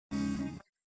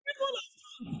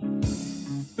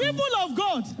People of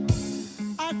God,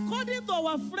 according to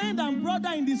our friend and brother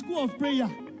in the school of prayer,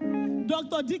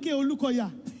 Dr. Olukoya,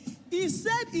 he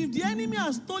said if the enemy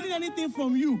has stolen anything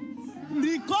from you,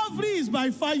 recovery is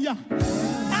by fire.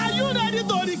 Are you ready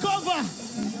to recover?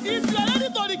 If you are ready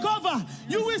to recover,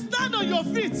 you will stand on your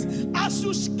feet as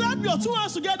you clap your two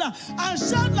hands together and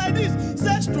shout like this.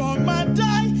 Say, strong man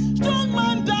die, strong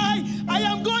man die. I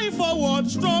am going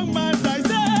forward, strong man die.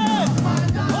 Say,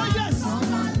 oh yes,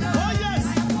 oh yes.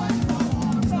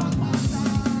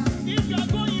 If you are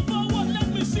going forward, let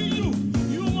me see you.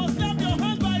 You must clap your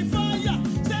hands by fire.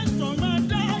 Say, strong man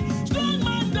die, strong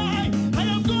man die. I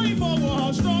am going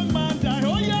forward, strong man die.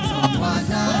 Oh yeah, strong man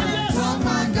die, oh yes, strong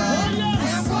man die. Oh yes.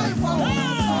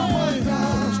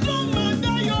 Strong man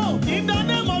die, oh. In the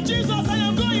name of Jesus, I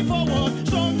am going forward.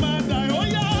 Strong man die, oh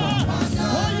yeah.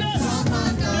 Oh yes,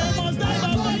 they must die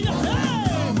by fire. Hey,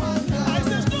 I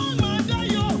say strong man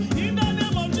die, oh. In the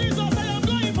name of Jesus, I am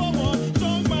going forward.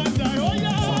 Strong man die, oh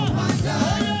yeah.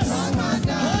 Oh yes,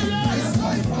 oh yes.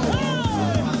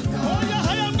 Oh yeah,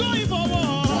 I am going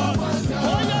forward.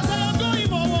 Oh yes, I am going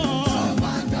forward.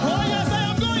 Oh yes, I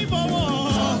am going forward.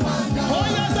 Oh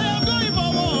yes, I am going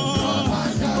forward.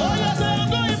 Oh yes, I am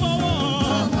going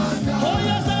forward. Oh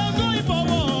yes, I am going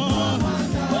forward.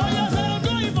 Oh yes, I am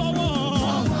going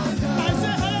forward. I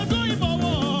say I am going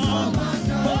forward.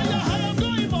 Oh yeah, I am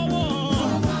going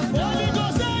forward. Holy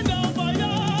Ghost, send down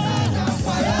fire.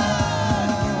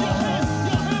 Your hands.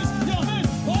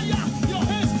 Oh yeah, your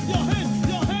hands.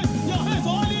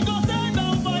 Holy Ghost, send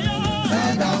down fire.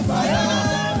 Send down fire.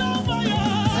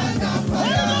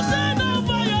 Holy Ghost, send down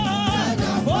fire.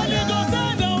 Holy Ghost,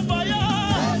 send down fire.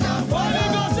 Holy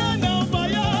Ghost, send down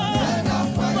fire.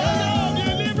 Fire of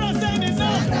deliverance, send it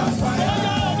down. Fire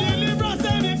of deliverance,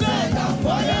 send it down.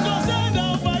 Holy Ghost, send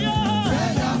down fire.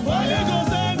 Holy Ghost,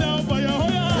 send down fire. Oh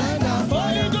yeah.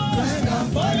 Holy Ghost,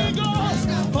 Holy Ghost,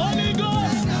 Holy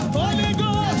Ghost, Holy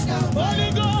Ghost,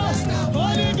 Holy Ghost,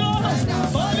 Holy Ghost,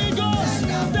 Holy Ghost,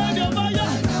 send your fire.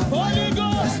 Holy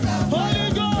Ghost, Holy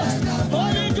Ghost,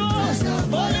 Holy Ghost, Holy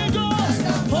Ghost,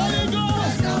 Holy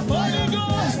Ghost, Holy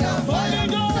Ghost, Holy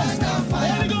Ghost,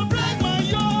 Holy Ghost, break my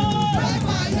yoke.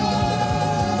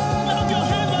 Clap your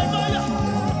hands by fire.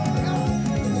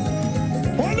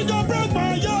 Holy Ghost, break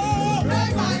my yoke.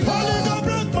 Holy Ghost,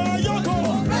 break my yoke.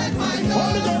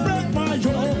 Holy Ghost, break my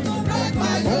yoke.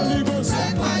 Holy Ghost,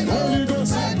 Holy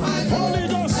Ghost, Holy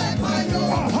Ghost.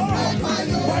 Aha,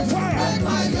 by fire.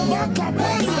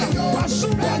 Makapalia,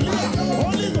 Basubalia.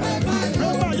 Holy Ghost,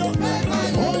 break my yoke.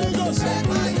 Holy Ghost,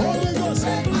 Holy Ghost,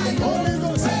 Holy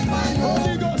Ghost,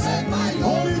 Holy Ghost,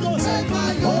 Holy Ghost,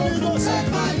 Holy Ghost,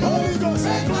 Holy Ghost,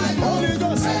 Holy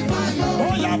Ghost.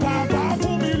 Oh yeah, Baba,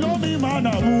 for me, lo mi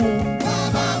manamu.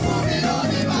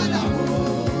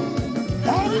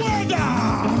 Onwega,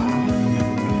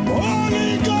 Holy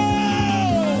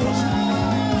Ghost.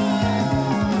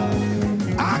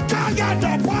 Akaga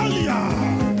da palia.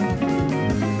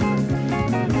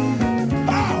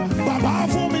 Ah, Baba,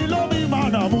 for me, lo mi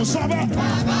manamu. Saba.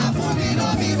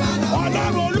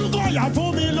 Dr Olukoya, for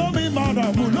me, lo mi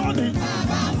manamu. Loni.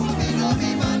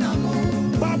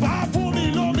 Baba, for me,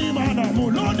 lo mi manamu.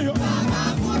 Loni.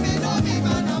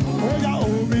 Oh yeah,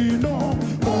 oh me no.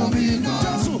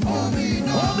 Jesu. Oh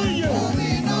me ye.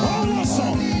 Oh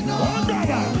Wason. Oh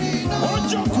Dada. Oh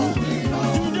Joku.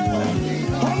 Today.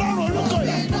 Dr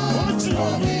Olukoya. Oh Tio.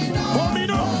 Oh me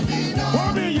no. Oh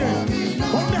me ye.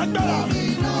 Oh me Agbara.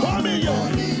 Oh me ye.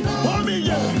 Oh me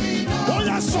ye. Oh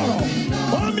yeah, sorrow.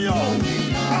 Oh me oh.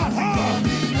 Aha.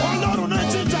 Ọlọ́run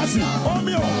 1930. Oh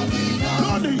me oh.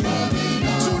 Lónìí.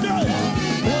 Today.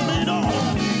 Oh me no.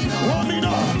 Oh me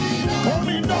no. Oh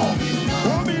me no.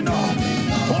 Oh me no.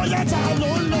 Oh yeah, ta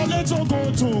ló ń lọ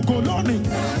létòkòtòkò lónìí.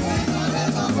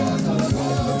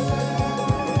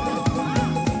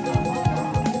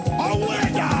 Ọwọ́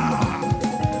ẹ̀dá.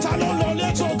 Ta ló ń lọ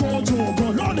létòkòtòkò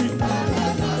lónìí.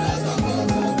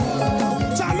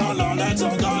 Ta ló ń lọ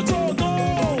létòkòtòkò.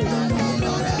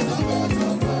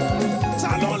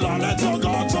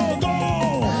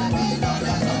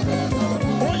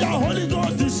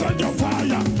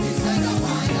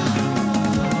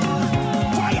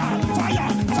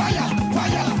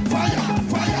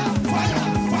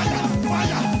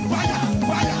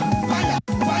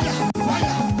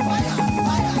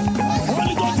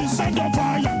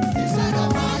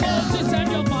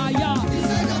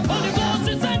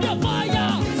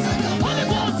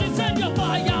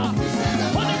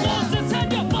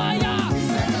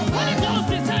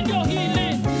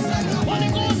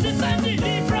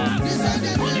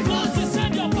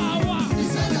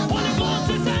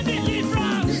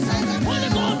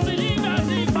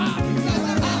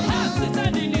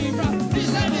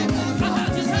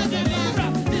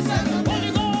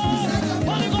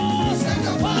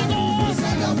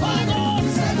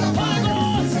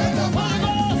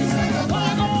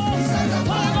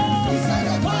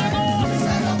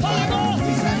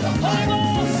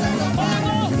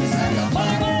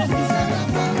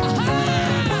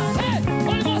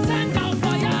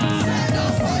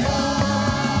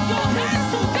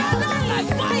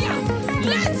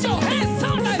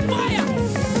 sound like fire.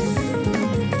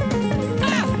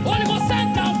 Holy Ghost,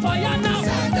 send down fire now.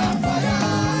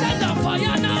 Send down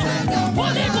fire now.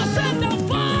 Holy Ghost, send down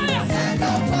fire.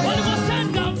 Holy Ghost,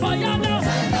 send down fire now.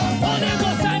 Holy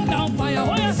Ghost, send down fire.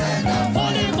 Oh yes.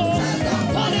 Holy Ghost,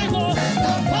 Holy Ghost,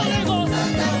 Holy Ghost,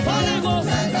 Holy Ghost,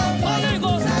 Holy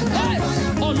Ghost. Hey,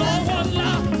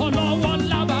 Olówó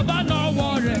baba no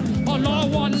worry.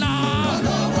 Olówó ńlá.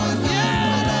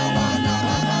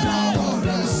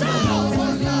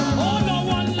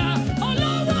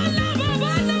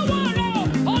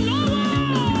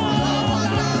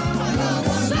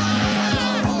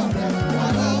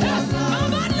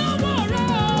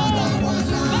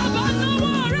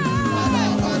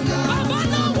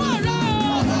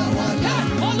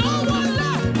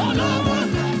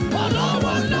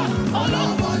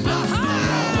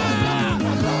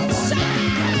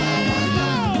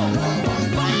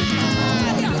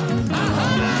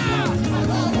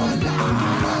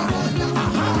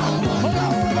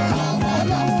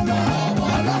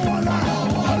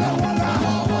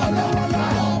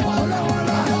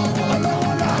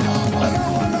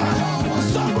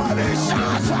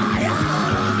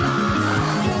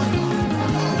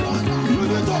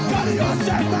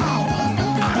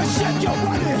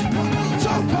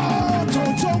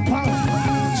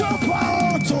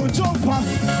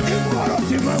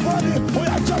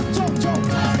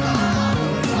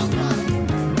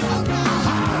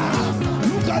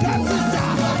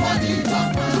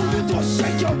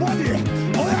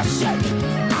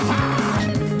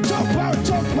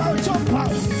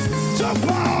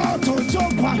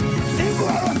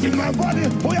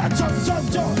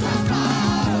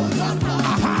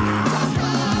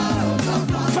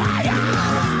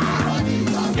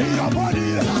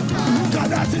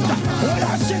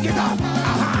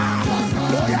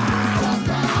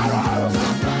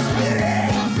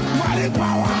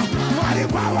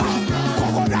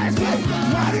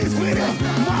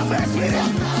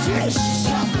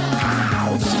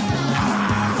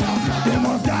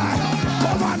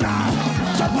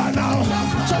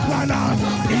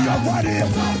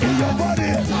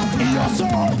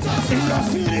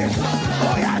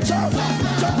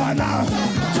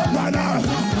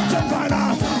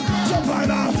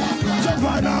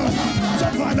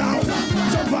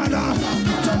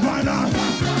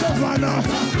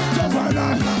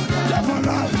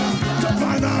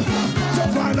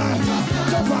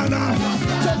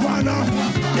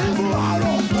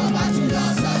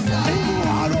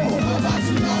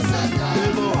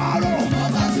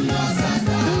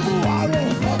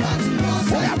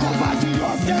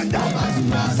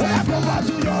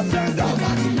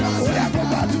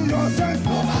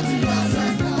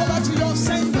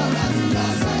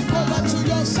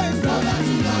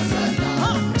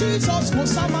 Jesus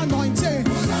was some anointed.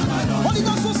 Holy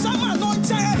Ghost was some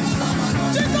anointed.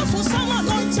 Jesus was some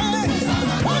anointed.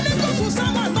 Holy Ghost was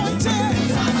some anointed.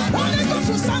 Holy Ghost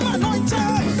was some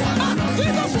anointed.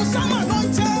 Jesus was some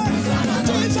anointed.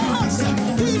 Jesus,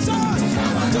 Jesus,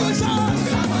 Jesus,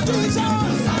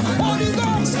 Jesus. Holy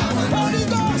Ghost, Holy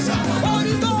Ghost,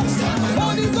 Holy Ghost,